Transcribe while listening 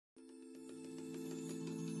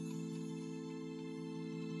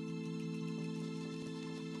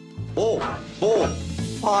Boom! Boom!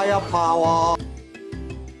 Firepower!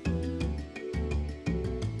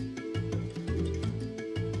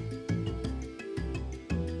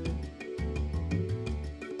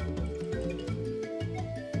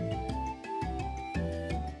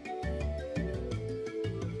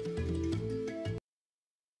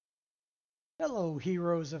 Hello,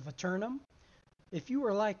 heroes of Aeternum. If you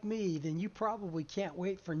are like me, then you probably can't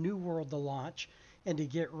wait for New World to launch and to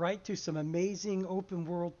get right to some amazing open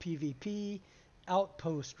world PvP,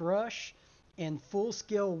 Outpost Rush, and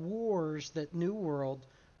full-scale wars that New World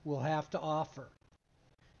will have to offer.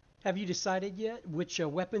 Have you decided yet which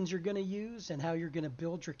weapons you're going to use and how you're going to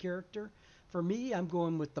build your character? For me, I'm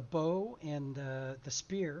going with the bow and the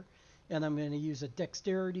spear, and I'm going to use a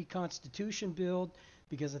dexterity constitution build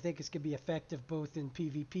because I think it's going to be effective both in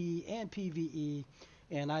PvP and PvE,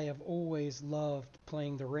 and I have always loved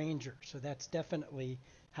playing the Ranger, so that's definitely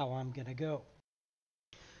how I'm going to go.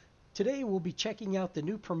 Today we'll be checking out the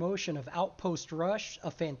new promotion of Outpost Rush,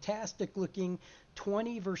 a fantastic looking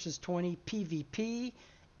 20 versus 20 PvP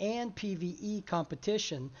and PvE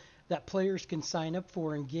competition that players can sign up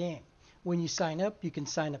for in game. When you sign up, you can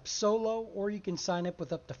sign up solo or you can sign up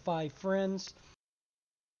with up to 5 friends.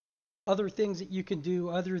 Other things that you can do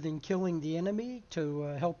other than killing the enemy to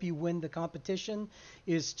help you win the competition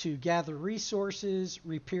is to gather resources,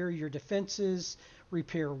 repair your defenses,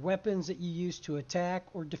 repair weapons that you use to attack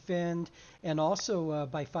or defend, and also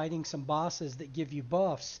by fighting some bosses that give you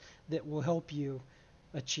buffs that will help you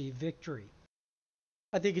achieve victory.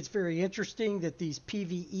 I think it's very interesting that these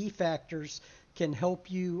PvE factors can help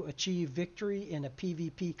you achieve victory in a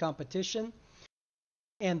PvP competition.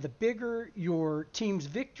 And the bigger your team's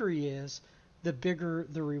victory is, the bigger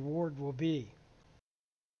the reward will be.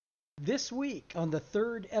 This week, on the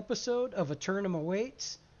 3rd episode of Aeternum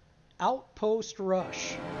Awaits, Outpost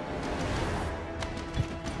Rush.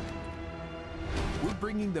 We're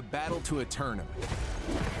bringing the battle to Aeternum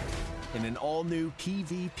in an all-new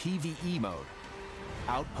PvPvE mode,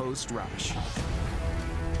 Outpost Rush.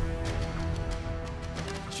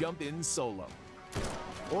 Jump in solo,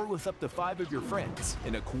 or with up to 5 of your friends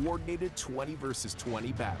in a coordinated 20 versus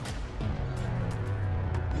 20 battle.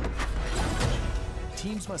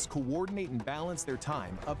 Teams must coordinate and balance their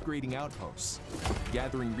time upgrading outposts,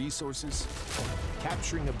 gathering resources,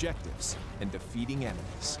 capturing objectives, and defeating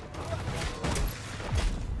enemies.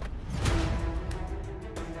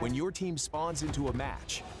 When your team spawns into a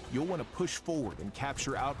match, you'll want to push forward and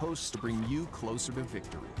capture outposts to bring you closer to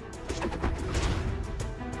victory.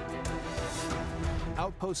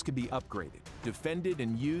 Outposts can be upgraded, defended,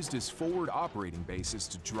 and used as forward operating bases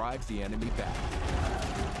to drive the enemy back.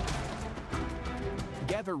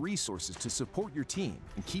 Gather resources to support your team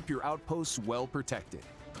and keep your outposts well protected.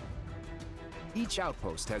 Each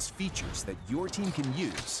outpost has features that your team can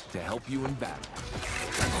use to help you in battle.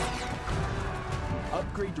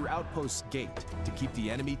 Upgrade your outpost's gate to keep the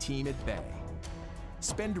enemy team at bay.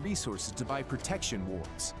 Spend resources to buy protection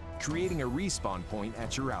wards, creating a respawn point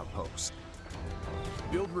at your outpost.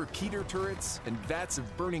 Build repeater turrets and vats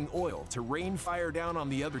of burning oil to rain fire down on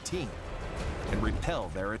the other team and repel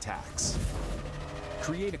their attacks.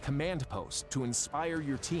 Create a command post to inspire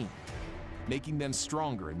your team, making them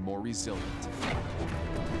stronger and more resilient.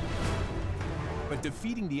 But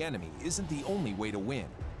defeating the enemy isn't the only way to win.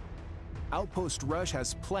 Outpost Rush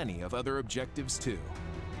has plenty of other objectives too.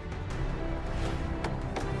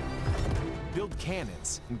 Build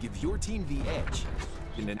cannons and give your team the edge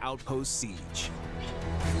in an outpost siege.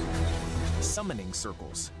 Summoning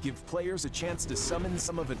circles give players a chance to summon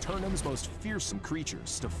some of Aeternum's most fearsome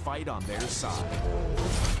creatures to fight on their side.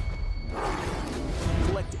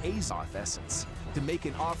 Collect Azoth Essence to make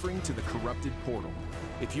an offering to the corrupted portal.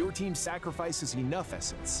 If your team sacrifices enough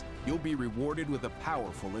essence, you'll be rewarded with a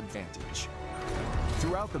powerful advantage.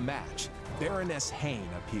 Throughout the match, Baroness Hane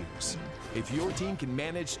appears. If your team can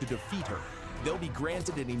manage to defeat her, they'll be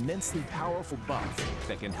granted an immensely powerful buff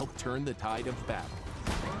that can help turn the tide of battle.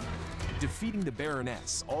 Defeating the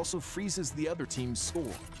Baroness also freezes the other team's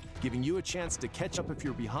score, giving you a chance to catch up if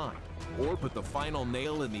you're behind, or put the final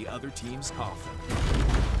nail in the other team's coffin.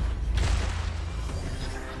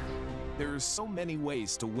 There are so many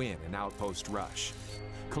ways to win in Outpost Rush.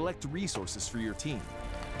 Collect resources for your team,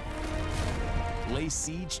 lay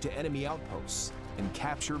siege to enemy outposts, and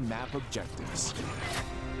capture map objectives.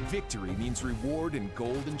 Victory means reward in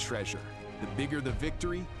gold and treasure. The bigger the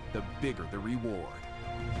victory, the bigger the reward.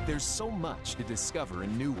 There's so much to discover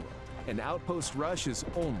in New World, and Outpost Rush is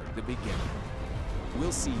only the beginning.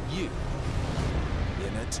 We'll see you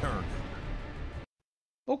in Aeternum.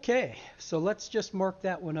 Okay, so let's just mark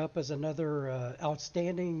that one up as another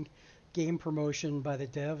outstanding game promotion by the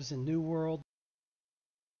devs in New World.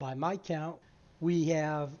 By my count, we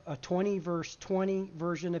have a 20 versus 20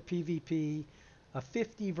 version of PvP, a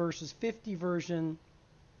 50 versus 50 version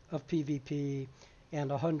of PvP, and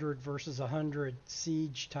 100 versus 100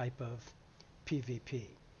 siege type of PvP.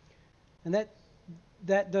 And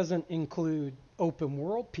that doesn't include open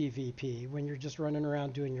world PvP when you're just running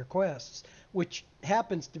around doing your quests, which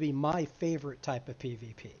happens to be my favorite type of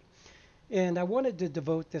PvP. And I wanted to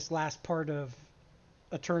devote this last part of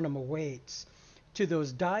Aeternum Awaits to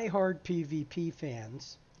those die-hard PvP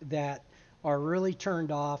fans that are really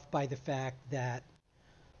turned off by the fact that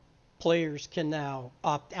players can now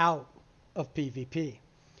opt out of PvP.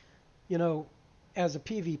 You know, as a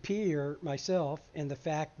PvPer myself, and the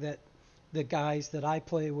fact that the guys that I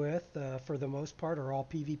play with, for the most part, are all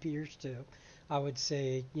PvPers too. I would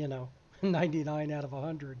say, 99 out of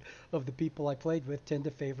 100 of the people I played with tend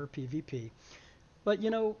to favor PvP. But,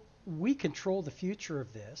 we control the future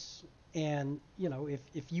of this. And,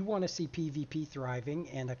 if you want to see PvP thriving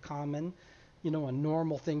and a common, a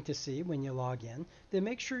normal thing to see when you log in, then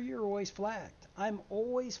make sure you're always flagged. I'm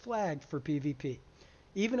always flagged for PvP.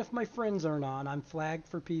 Even if my friends aren't on, I'm flagged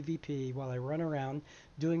for PvP while I run around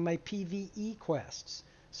doing my PvE quests.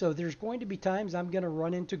 So there's going to be times I'm going to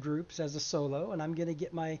run into groups as a solo and I'm going to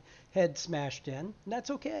get my head smashed in. And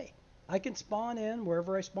that's okay. I can spawn in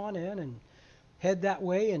wherever I spawn in and head that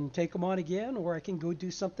way and take them on again, or I can go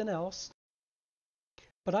do something else.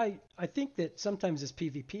 But I think that sometimes as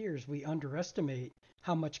PvPers, we underestimate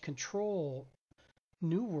how much control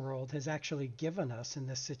New World has actually given us in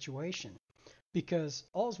this situation. Because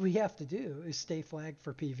all we have to do is stay flagged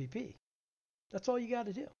for PvP. That's all you got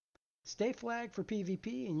to do. Stay flagged for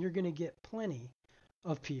PvP and you're going to get plenty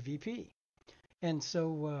of PvP. And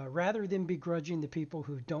so rather than begrudging the people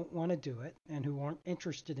who don't want to do it and who aren't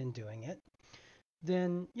interested in doing it,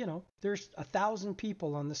 then, there's 1,000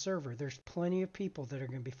 people on the server. There's plenty of people that are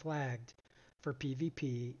going to be flagged for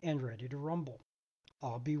PvP and ready to rumble.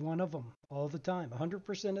 I'll be one of them all the time,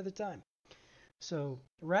 100% of the time. So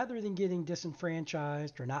rather than getting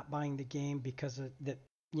disenfranchised or not buying the game because of that,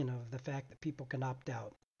 the fact that people can opt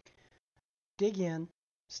out, dig in,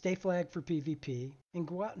 stay flagged for PvP, and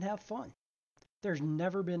go out and have fun. There's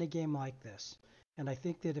never been a game like this. And I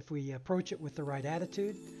think that if we approach it with the right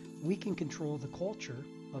attitude, we can control the culture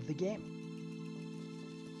of the game.